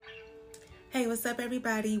Hey, what's up,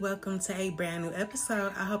 everybody? Welcome to a brand new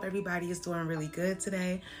episode. I hope everybody is doing really good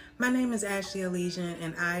today. My name is Ashley Elysian,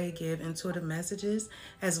 and I give intuitive messages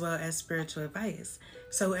as well as spiritual advice.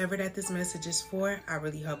 So whoever that this message is for, I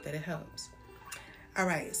really hope that it helps. All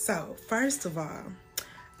right, so first of all,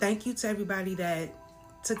 thank you to everybody that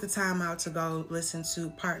took the time out to go listen to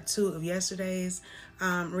part 2 of yesterday's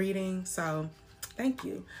reading. So thank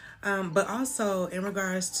you. But also in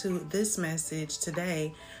regards to this message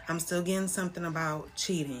today, I'm still getting something about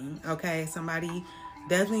cheating. Okay. Somebody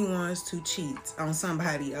definitely wants to cheat on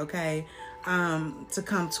somebody. Okay. To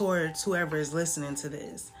come towards whoever is listening to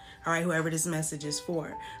this. All right. Whoever this message is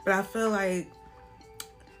for. But I feel like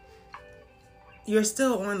you're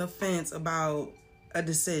still on the fence about a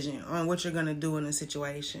decision on what you're going to do in a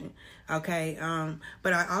situation. Okay.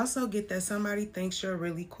 But I also get that somebody thinks you're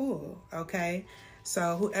really cool. Okay.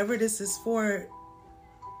 So whoever this is for,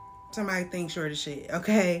 somebody thinks you're the shit,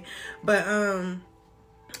 okay? But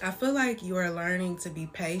I feel like you are learning to be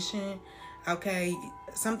patient, okay?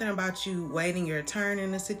 Something about you waiting your turn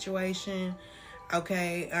in a situation,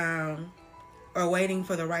 okay? Or waiting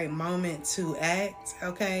for the right moment to act,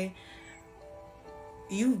 okay?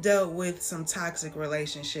 You've dealt with some toxic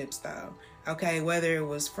relationships though, okay? Whether it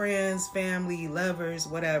was friends, family, lovers,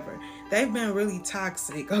 whatever. They've been really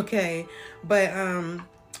toxic, okay? But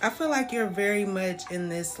I feel like you're very much in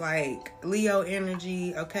this like Leo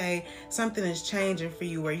energy, okay? Something is changing for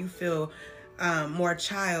you where you feel more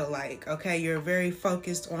childlike, okay? You're very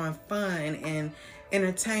focused on fun and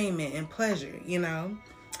entertainment and pleasure, you know?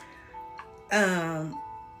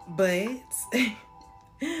 But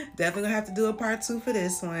definitely gonna have to do a part 2 for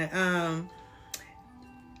this one.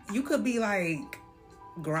 You could be like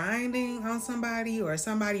grinding on somebody or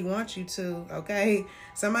somebody wants you to, okay?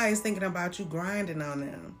 Somebody's thinking about you grinding on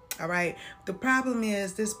them, all right? The problem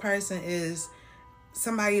is this person is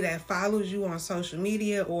somebody that follows you on social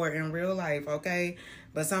media or in real life, okay?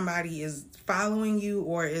 But somebody is following you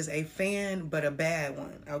or is a fan, but a bad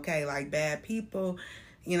one, okay? Like bad people,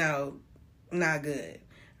 you know, not good,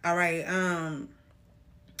 all right?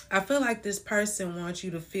 I feel like this person wants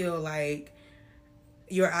you to feel like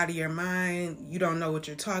you're out of your mind. You don't know what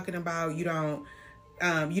you're talking about. You don't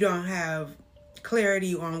have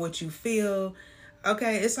clarity on what you feel.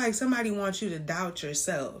 Okay. It's like somebody wants you to doubt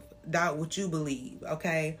yourself, doubt what you believe.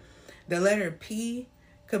 Okay. The letter P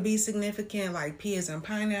could be significant, like P is in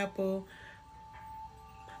pineapple.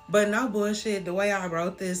 But no bullshit, the way I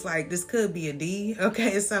wrote this, like this could be a D.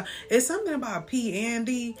 Okay. So it's something about P and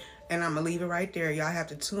D, and I'm going to leave it right there. Y'all have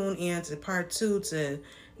to tune in to part 2 to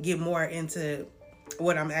get more into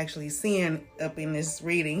what I'm actually seeing up in this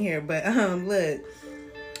reading here. But look,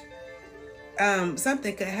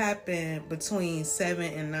 something could happen between 7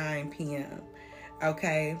 and 9 p.m.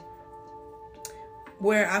 Okay,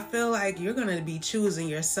 where I feel like you're gonna be choosing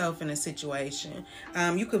yourself in a situation.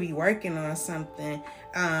 You could be working on something,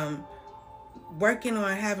 working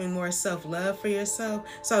on having more self-love for yourself.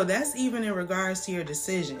 So that's even in regards to your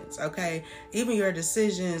decisions. Okay, even your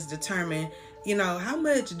decisions determine, you know, how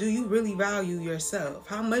much do you really value yourself?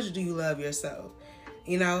 How much do you love yourself?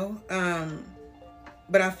 You know,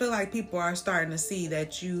 but I feel like people are starting to see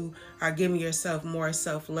that you are giving yourself more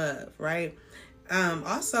self-love, right?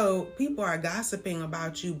 Also, people are gossiping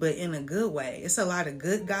about you, but in a good way. It's a lot of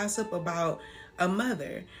good gossip about a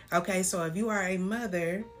mother. Okay, so if you are a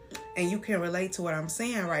mother and you can relate to what I'm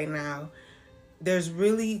saying right now, there's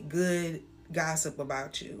really good gossip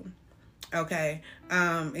about you. Okay.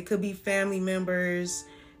 It could be family members,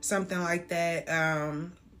 something like that.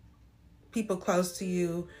 People close to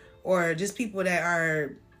you, or just people that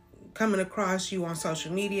are coming across you on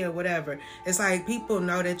social media, whatever. It's like people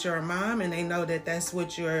know that you're a mom and they know that that's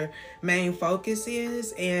what your main focus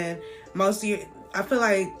is. And I feel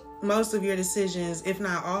like most of your decisions, if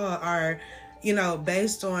not all, are, you know,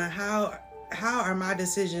 based on how are my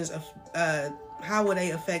decisions, how will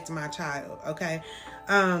they affect my child? Okay.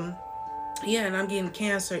 Yeah, and I'm getting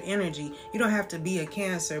Cancer energy. You don't have to be a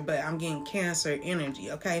Cancer, but I'm getting Cancer energy,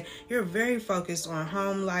 okay? You're very focused on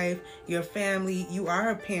home life, your family. You are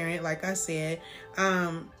a parent, like I said,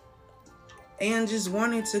 and just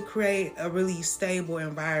wanting to create a really stable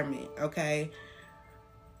environment, okay?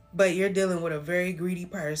 But you're dealing with a very greedy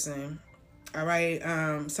person, all right?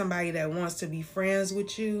 Somebody that wants to be friends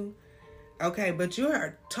with you, okay? But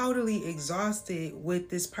you're totally exhausted with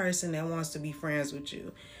this person that wants to be friends with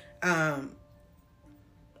you.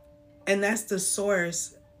 And that's the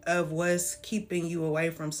source of what's keeping you away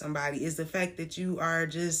from somebody, is the fact that you are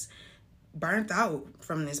just burnt out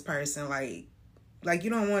from this person. Like you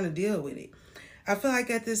don't want to deal with it. I feel like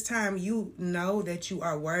at this time, you know that you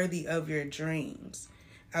are worthy of your dreams.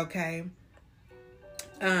 Okay.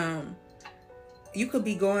 You could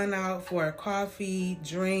be going out for a coffee,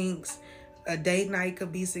 drinks, a date night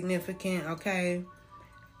could be significant, okay?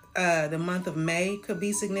 The month of May could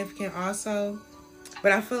be significant also.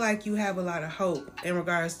 But I feel like you have a lot of hope in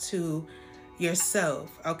regards to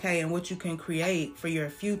yourself, okay, and what you can create for your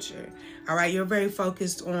future. All right, you're very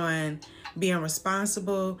focused on being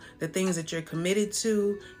responsible, the things that you're committed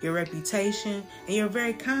to, your reputation, and you're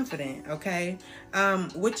very confident, okay?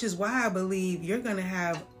 Which is why I believe you're going to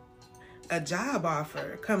have a job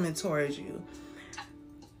offer coming towards you.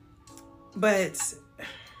 But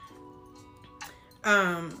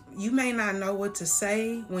you may not know what to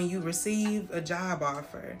say when you receive a job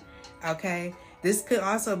offer, okay? This could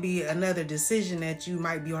also be another decision that you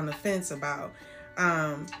might be on the fence about.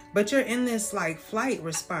 But you're in this like flight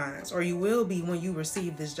response, or you will be when you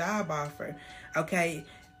receive this job offer, okay?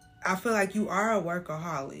 I feel like you are a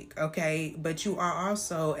workaholic, okay? But you are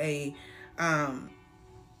also a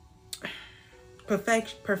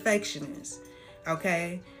perfectionist,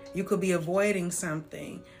 okay? You could be avoiding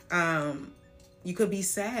something. You could be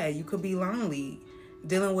sad. You could be lonely,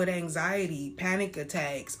 dealing with anxiety, panic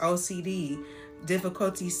attacks, OCD,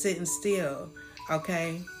 difficulty sitting still,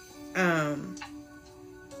 okay?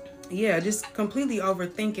 Yeah, just completely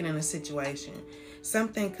overthinking in a situation.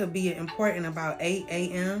 Something could be important about 8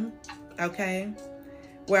 a.m., okay?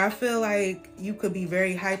 Where I feel like you could be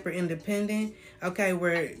very hyper independent, okay?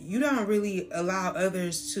 Where you don't really allow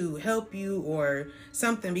others to help you or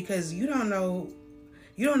something because you don't know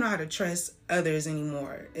how to trust others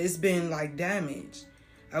anymore. It's been like damaged,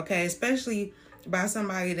 okay? Especially by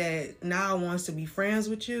somebody that now wants to be friends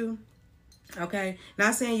with you, okay?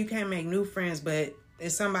 Not saying you can't make new friends, but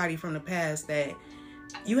it's somebody from the past that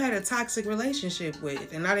you had a toxic relationship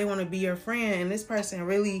with, and now they want to be your friend, and this person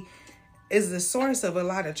really is the source of a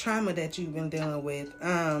lot of trauma that you've been dealing with.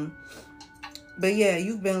 But yeah,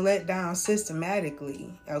 you've been let down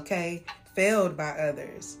systematically, okay? Failed by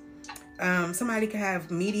others. Somebody could have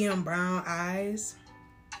medium brown eyes,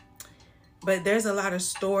 but there's a lot of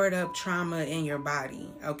stored up trauma in your body,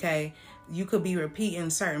 okay? You could be repeating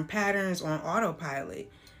certain patterns on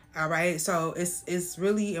autopilot, all right? So it's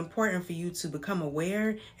really important for you to become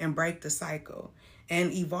aware and break the cycle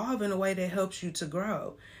and evolve in a way that helps you to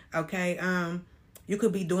grow, okay? You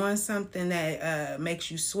could be doing something that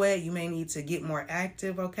makes you sweat. You may need to get more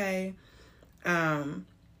active, okay?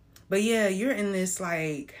 But yeah, you're in this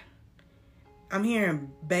like, I'm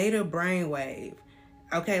hearing beta brainwave,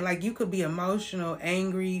 okay? Like you could be emotional,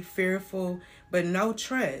 angry, fearful, but no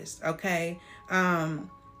trust, okay?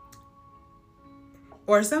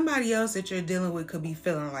 Or somebody else that you're dealing with could be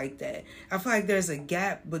feeling like that. I feel like there's a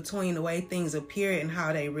gap between the way things appear and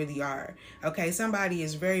how they really are. Okay, somebody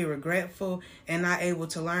is very regretful and not able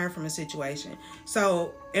to learn from a situation.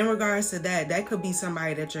 So in regards to that, that could be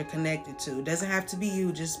somebody that you're connected to. It doesn't have to be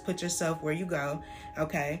you. Just put yourself where you go.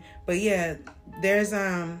 Okay, but yeah, there's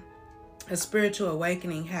a spiritual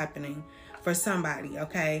awakening happening for somebody,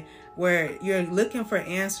 okay, where you're looking for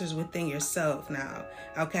answers within yourself now,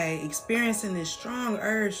 okay, experiencing this strong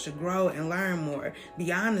urge to grow and learn more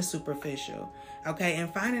beyond the superficial, okay,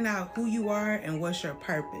 and finding out who you are and what's your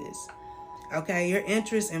purpose, okay. Your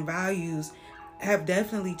interests and values have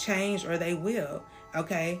definitely changed, or they will,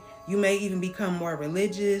 okay. You may even become more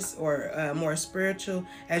religious or more spiritual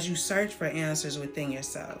as you search for answers within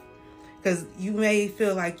yourself. Because you may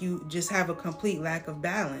feel like you just have a complete lack of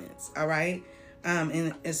balance, all right,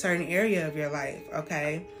 in a certain area of your life,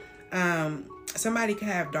 okay? Somebody could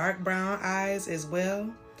have dark brown eyes as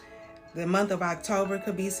well. The month of October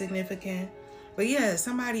could be significant. But yeah,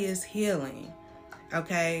 somebody is healing,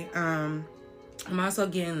 okay? I'm also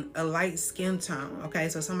getting a light skin tone, okay?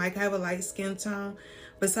 So somebody could have a light skin tone,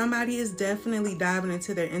 but somebody is definitely diving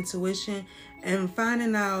into their intuition and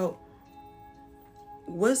finding out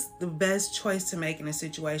what's the best choice to make in a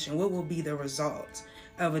situation. What will be the result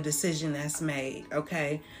of a decision that's made,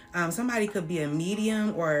 okay? Somebody could be a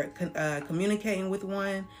medium or communicating with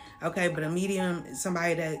one, okay? But a medium is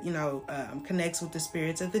somebody that, you know, connects with the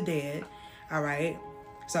spirits of the dead, all right?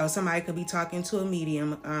 So somebody could be talking to a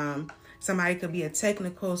medium. Somebody could be a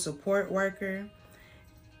technical support worker.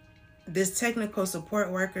 This technical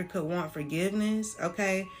support worker could want forgiveness,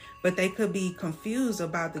 okay? But they could be confused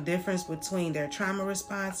about the difference between their trauma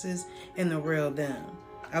responses and the real them,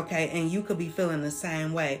 okay? And you could be feeling the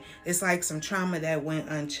same way. It's like some trauma that went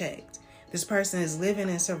unchecked. This person is living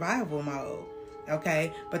in survival mode,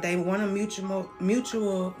 okay? But they want a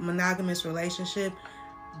mutual monogamous relationship,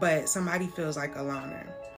 but somebody feels like a loner.